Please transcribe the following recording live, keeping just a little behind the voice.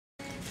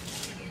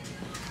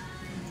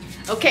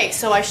Okay,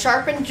 so I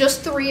sharpened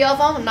just 3 of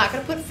them. I'm not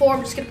going to put 4,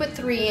 I'm just going to put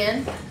 3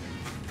 in.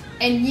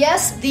 And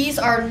yes, these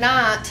are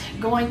not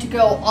going to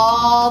go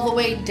all the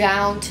way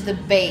down to the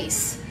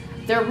base.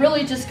 They're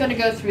really just going to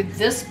go through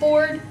this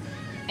board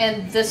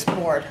and this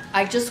board.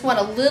 I just want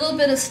a little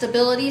bit of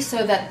stability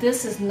so that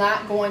this is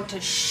not going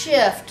to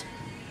shift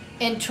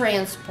in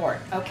transport,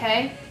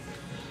 okay?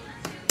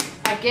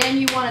 Again,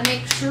 you want to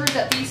make sure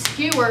that these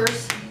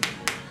skewers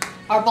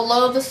are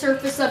below the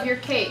surface of your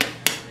cake.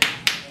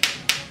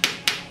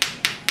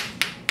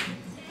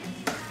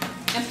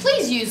 And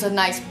please use a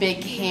nice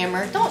big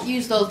hammer. Don't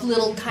use those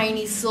little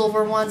tiny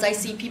silver ones. I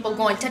see people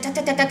going ta ta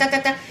ta ta ta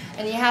ta ta,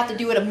 and you have to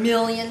do it a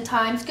million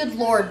times. Good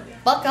Lord,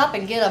 buck up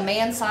and get a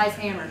man-sized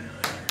hammer.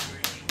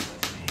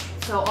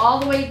 So all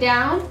the way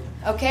down,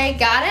 okay,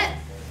 got it?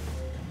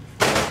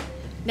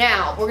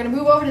 Now, we're gonna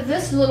move over to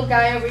this little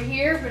guy over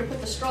here. We're gonna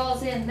put the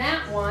straws in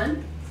that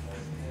one.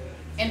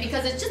 And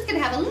because it's just gonna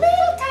have a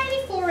little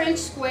tiny 4-inch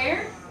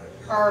square,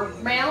 or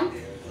round,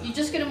 you're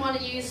just gonna wanna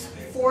use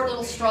 4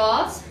 little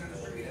straws.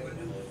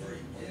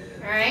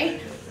 All right,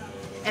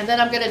 and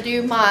then I'm gonna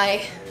do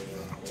my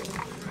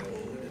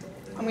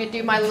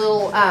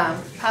little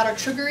powdered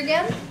sugar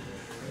again,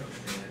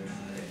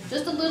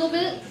 just a little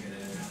bit,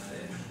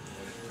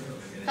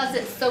 because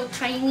it's so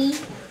tiny,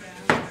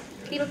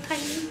 little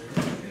tiny.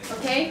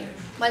 Okay,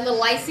 my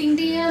little icing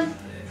dam,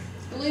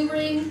 glue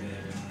ring.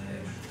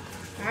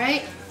 All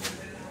right,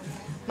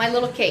 my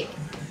little cake.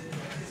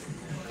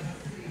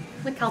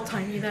 Look how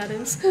tiny that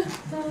is.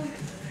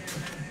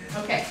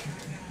 Okay.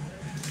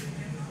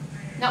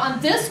 Now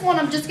on this one,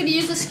 I'm just going to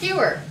use a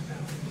skewer.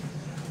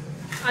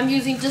 I'm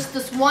using just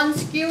this one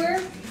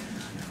skewer,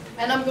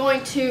 and I'm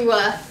going to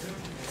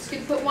just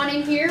gonna put one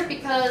in here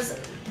because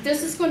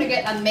this is going to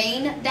get a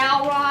main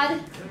dowel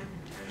rod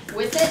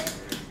with it.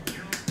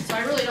 So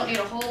I really don't need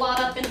a whole lot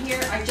up in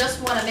here. I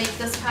just want to make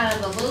this kind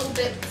of a little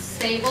bit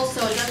stable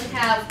so it doesn't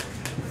have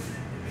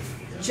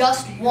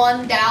just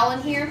one dowel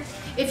in here.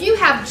 If you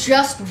have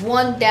just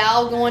one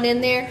dowel going in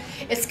there,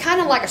 it's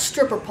kind of like a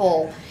stripper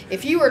pole.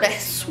 If you were to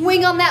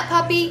swing on that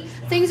puppy,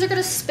 things are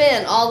going to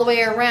spin all the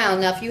way around.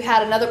 Now, if you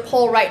had another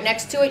pole right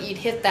next to it, you'd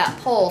hit that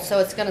pole, so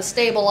it's going to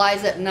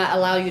stabilize it and not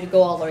allow you to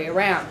go all the way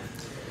around.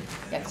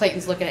 Yeah,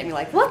 Clayton's looking at me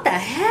like, what the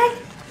heck?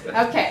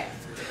 Okay.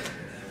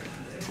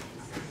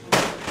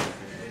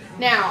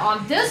 Now,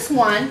 on this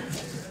one,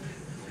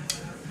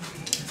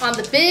 on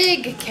the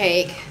big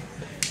cake,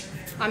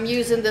 I'm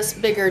using this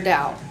bigger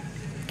dowel.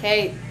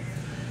 Okay?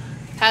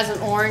 Has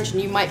an orange,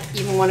 and you might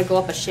even want to go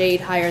up a shade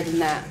higher than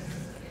that.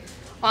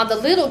 On the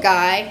little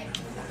guy,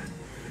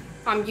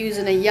 I'm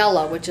using a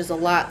yellow, which is a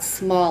lot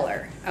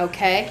smaller,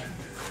 okay?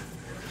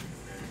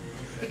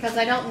 Because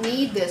I don't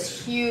need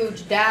this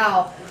huge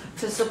dowel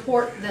to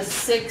support the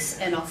 6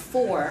 and a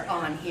 4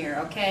 on here,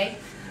 okay?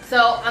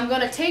 So I'm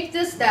going to take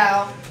this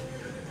dowel,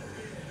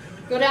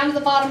 go down to the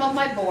bottom of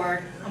my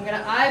board, I'm going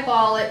to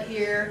eyeball it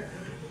here,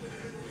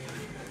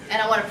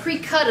 and I want to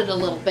pre-cut it a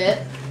little bit.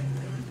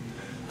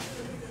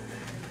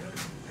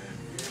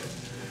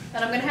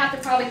 And I'm going to have to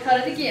probably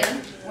cut it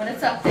again when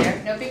it's up there,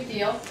 no big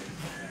deal.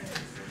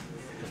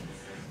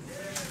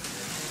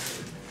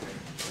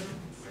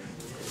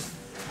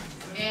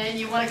 And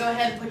you want to go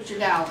ahead and put your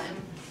dowel in.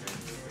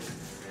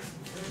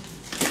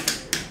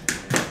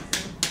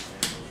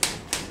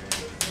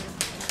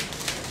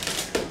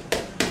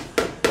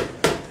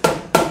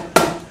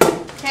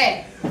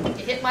 Okay,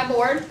 you hit my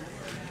board.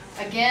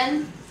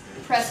 Again,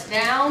 press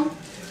down,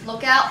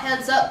 look out,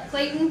 heads up,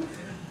 Clayton.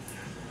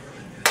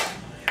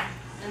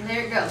 And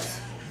there it goes.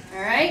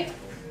 All right.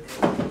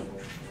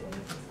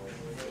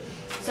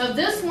 So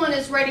this one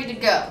is ready to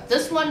go.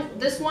 This one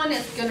is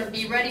going to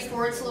be ready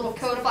for its little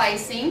coat of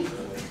icing.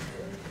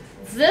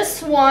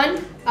 This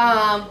one,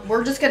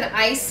 we're just going to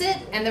ice it,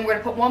 and then we're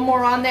going to put one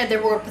more on there.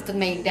 Then we're going to put the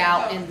main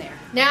dowel in there.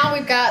 Now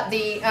we've got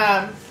the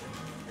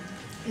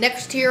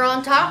next tier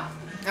on top.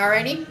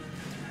 Alrighty.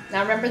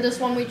 Now remember this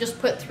one, we just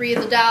put 3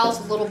 of the dowels,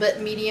 a little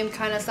bit medium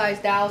kind of size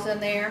dowels in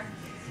there.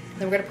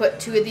 Then we're going to put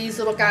 2 of these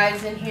little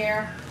guys in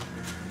here.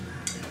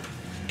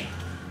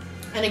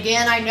 And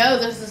again, I know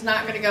this is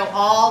not going to go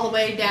all the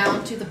way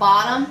down to the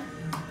bottom.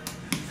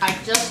 I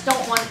just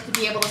don't want it to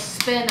be able to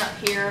spin up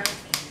here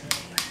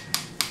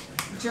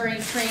during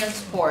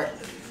transport.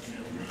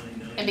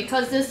 And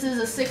because this is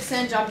a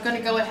 6-inch, I'm going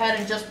to go ahead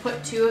and just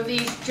put 2 of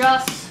these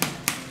just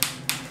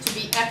to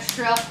be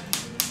extra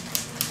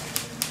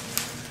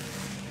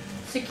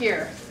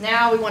secure.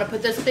 Now we want to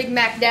put this Big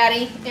Mac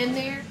Daddy in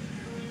there.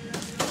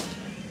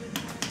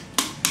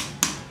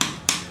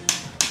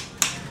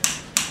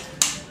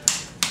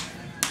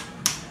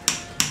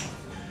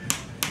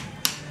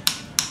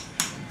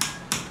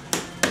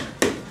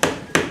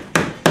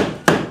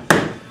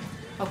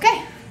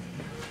 Okay.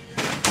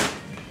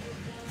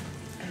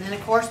 And then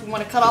of course we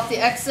want to cut off the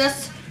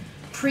excess.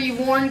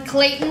 Pre-warned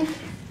Clayton.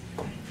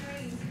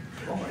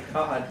 Oh my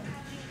God.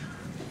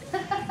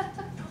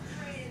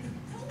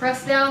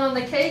 Press down on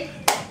the cake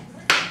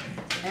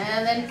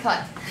and then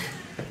cut.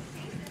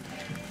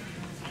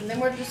 And then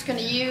we're just going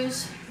to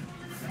use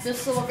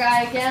this little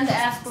guy again, the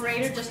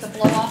aspirator, just to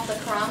blow off the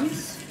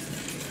crumbs.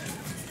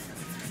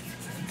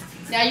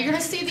 Now you're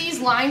going to see these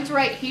lines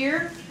right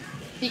here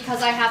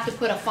because I have to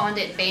put a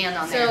fondant band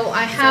on there. So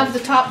I have the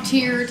top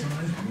tier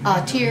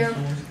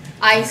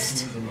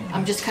iced.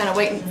 I'm just kind of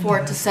waiting for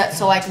it to set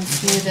so I can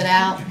smooth it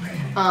out.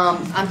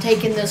 I'm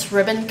taking this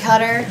ribbon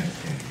cutter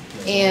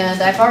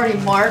and I've already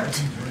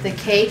marked the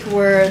cake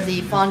where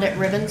the fondant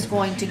ribbon's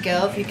going to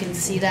go, if you can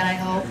see that, I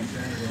hope.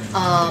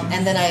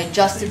 And then I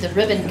adjusted the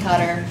ribbon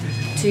cutter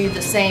to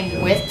the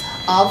same width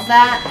of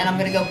that, and I'm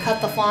going to go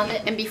cut the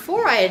fondant. And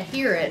before I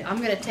adhere it, I'm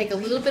going to take a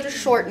little bit of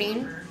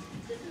shortening,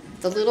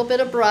 a little bit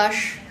of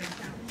brush,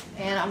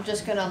 and I'm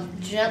just going to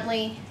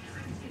gently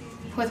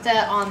put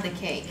that on the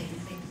cake.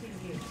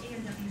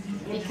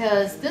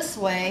 Because this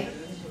way,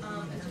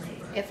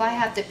 if I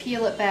have to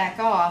peel it back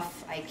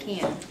off, I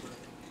can.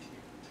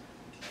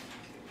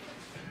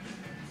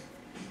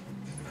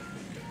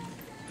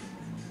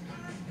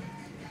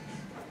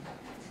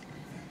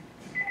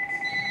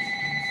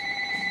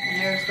 And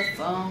there's the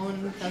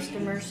phone,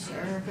 customer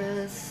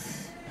service.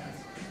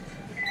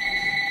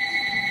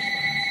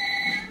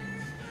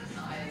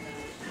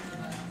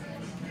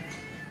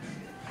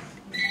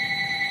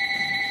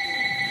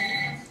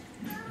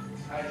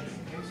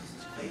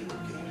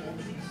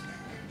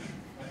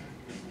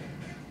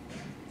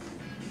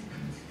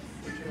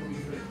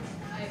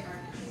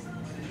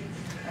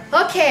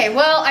 Okay,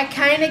 well, I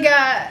kind of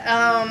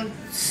got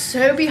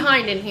so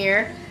behind in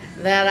here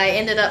that I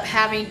ended up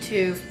having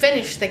to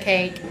finish the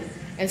cake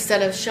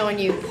instead of showing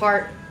you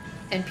part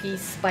and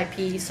piece by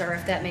piece, or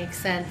if that makes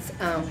sense.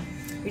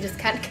 We just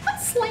kind of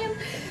got slammed.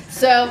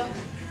 So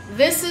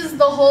this is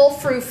the whole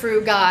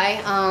frou-frou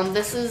guy.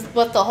 This is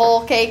what the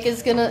whole cake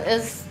is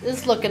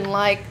looking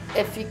like,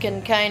 if you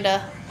can kind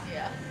of.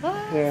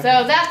 Yeah.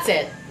 So that's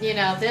it. You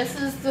know, this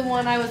is the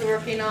one I was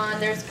working on.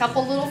 There's a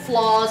couple little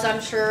flaws,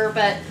 I'm sure,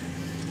 but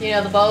you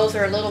know, the bows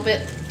are a little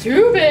bit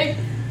too big,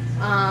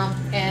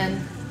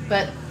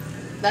 but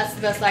that's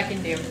the best I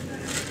can do.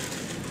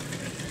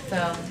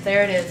 So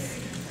there it is.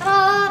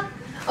 Ta-da!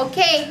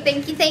 Okay,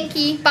 thank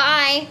you,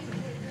 bye.